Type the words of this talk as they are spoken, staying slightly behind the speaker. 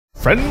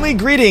Friendly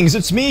greetings,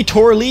 it's me,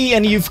 Tor Lee,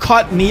 and you've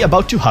caught me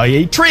about to high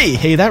a tree.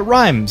 Hey, that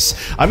rhymes.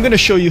 I'm going to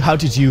show you how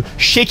to do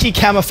shaky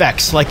cam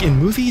effects, like in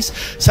movies,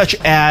 such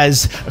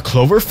as a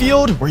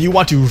Cloverfield, where you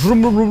want to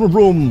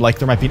room, like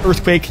there might be an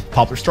earthquake,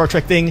 popular Star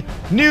Trek thing.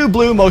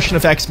 NewBlue Motion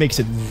Effects makes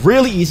it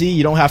really easy.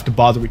 You don't have to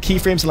bother with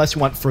keyframes unless you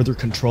want further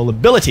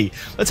controllability.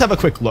 Let's have a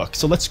quick look.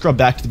 So let's scrub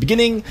back to the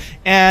beginning,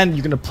 and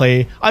you're going to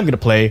play, I'm going to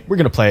play, we're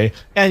going to play,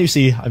 and you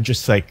see, I'm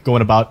just like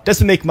going about,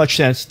 doesn't make much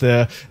sense,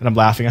 and I'm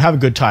laughing, I have a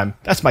good time.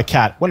 That's my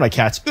cat, one of my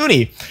cats,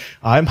 Uni.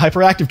 I'm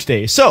hyperactive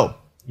today, so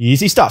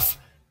easy stuff.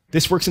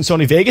 This works in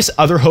Sony Vegas,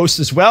 other hosts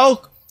as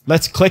well.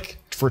 Let's click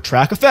for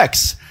track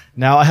effects.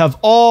 Now I have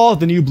all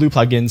the NewBlue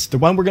plugins. The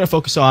one we're going to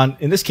focus on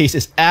in this case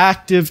is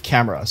active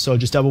camera. So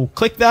just double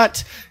click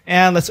that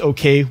and let's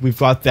okay. We've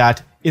got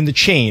that in the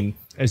chain,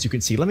 as you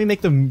can see. Let me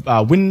make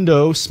the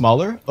window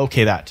smaller.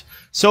 Okay, that.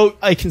 So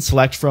I can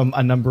select from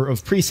a number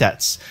of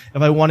presets.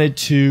 If I wanted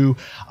to,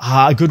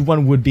 a good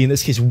one would be in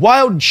this case,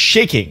 wild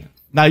shaking.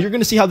 Now you're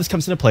going to see how this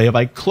comes into play. If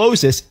I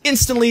close this,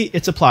 instantly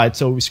it's applied.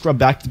 So we scrub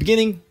back to the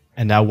beginning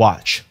and now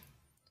watch.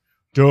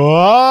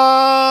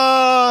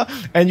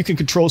 And you can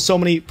control so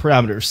many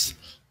parameters.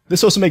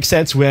 This also makes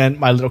sense when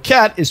my little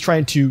cat is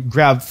trying to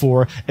grab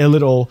for a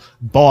little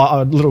ball,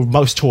 a little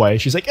mouse toy.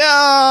 She's like,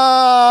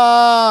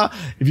 ah!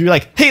 If you're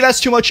like, hey, that's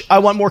too much, I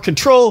want more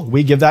control,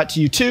 we give that to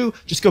you too.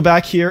 Just go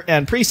back here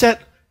and preset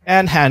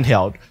and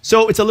handheld.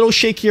 So it's a little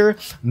shakier,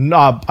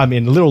 a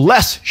little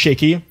less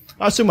shaky.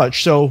 Not so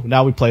much. So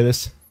now we play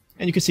this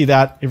and you can see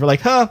that if you're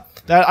like, huh,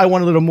 that I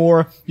want a little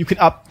more, you can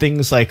up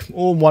things like,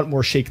 oh, want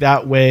more shake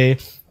that way.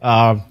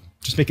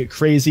 Just make it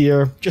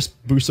crazier.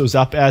 Just boost those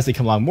up as they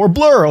come along. More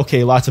blur.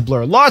 Okay. Lots of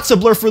blur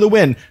for the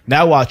win.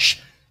 Now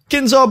watch.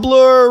 Skins are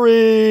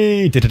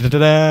blurry.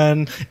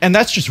 And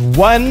that's just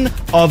one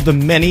of the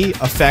many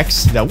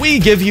effects that we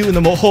give you in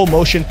the whole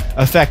motion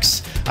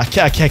effects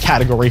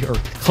category, or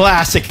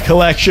classic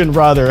collection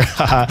rather.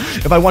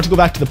 If I want to go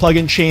back to the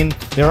plugin chain,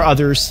 there are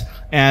others.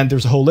 And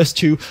there's a whole list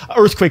too.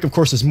 Earthquake, of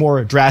course, is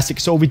more drastic.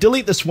 So we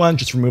delete this one,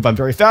 just remove. I'm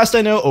very fast,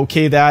 I know.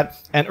 Okay,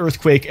 that. And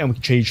earthquake, and we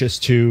can change this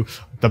to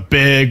the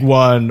big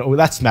one. Oh,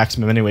 that's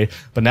maximum anyway.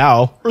 But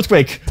now,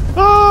 earthquake.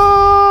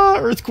 Ah,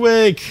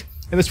 earthquake.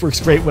 And this works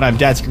great when I'm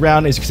dancing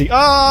around. As you can see,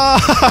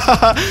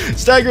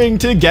 staggering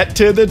to get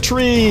to the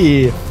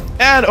tree.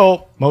 And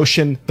oh,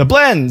 motion. The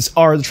blends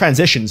are the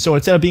transitions. So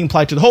instead of being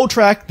applied to the whole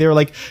track, they're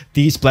like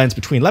these blends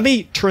between. Let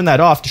me turn that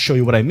off to show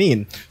you what I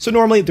mean. So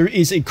normally there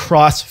is a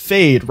cross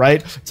fade,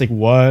 right? It's like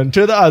one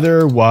to the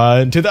other,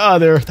 one to the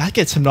other. That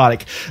gets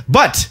hypnotic.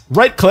 But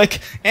right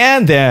click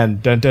and then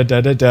dun dun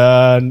dun dun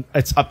dun.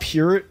 It's up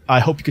here. I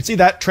hope you can see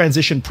that.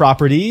 Transition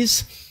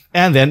properties.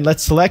 And then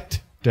let's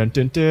select dun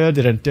dun dun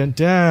dun dun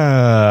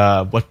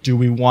dun. What do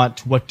we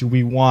want? What do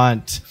we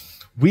want?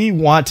 We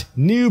want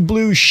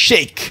NewBlue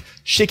Shake.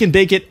 Shake and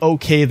bake it,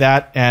 okay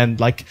that, and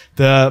like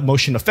the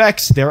motion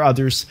effects, there are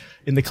others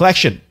in the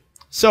collection.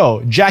 So,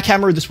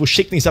 jackhammer, this will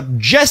shake things up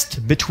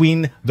just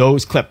between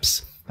those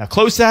clips. Now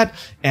close that,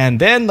 and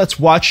then let's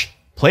watch,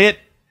 play it,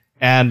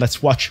 and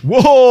let's watch,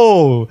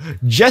 whoa,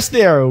 just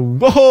there,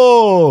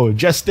 whoa,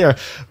 just there.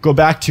 Go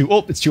back to,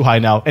 oh, it's too high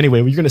now.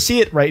 Anyway, you're gonna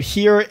see it right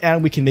here,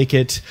 and we can make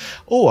it,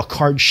 oh, a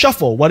card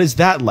shuffle. What is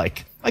that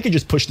like? I can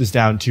just push this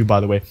down too,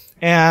 by the way.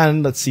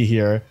 And let's see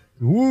here.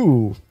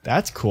 Ooh,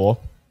 that's cool.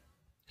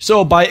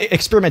 So by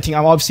experimenting,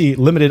 I'm obviously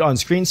limited on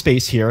screen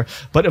space here,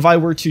 but if I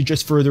were to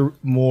just further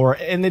more,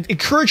 and it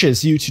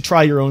encourages you to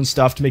try your own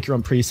stuff, to make your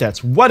own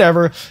presets,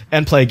 whatever,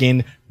 and play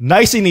again,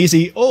 nice and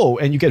easy. Oh,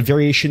 and you get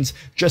variations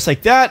just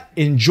like that.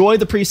 Enjoy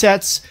the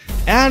presets,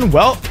 and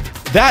well,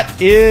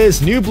 that is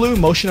NewBlue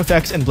Motion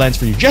Effects and Blends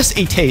for you. Just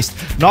a taste,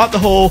 not the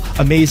whole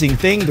amazing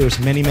thing. There's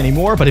many, many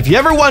more. But if you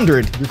ever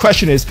wondered, your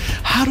question is,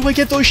 how do I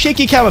get those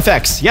shaky cam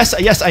effects?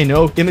 Yes, I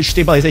know image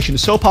stabilization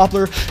is so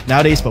popular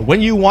nowadays, but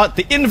when you want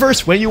the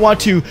inverse, when you want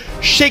to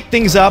shake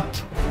things up,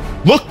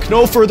 look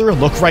no further,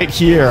 look right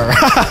here.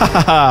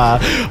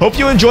 Hope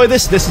you enjoy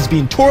this. This has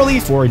been Tor Lee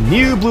for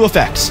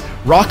NewBlueFX.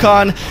 Rock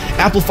on,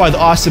 amplify the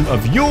awesome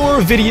of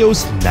your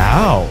videos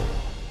now.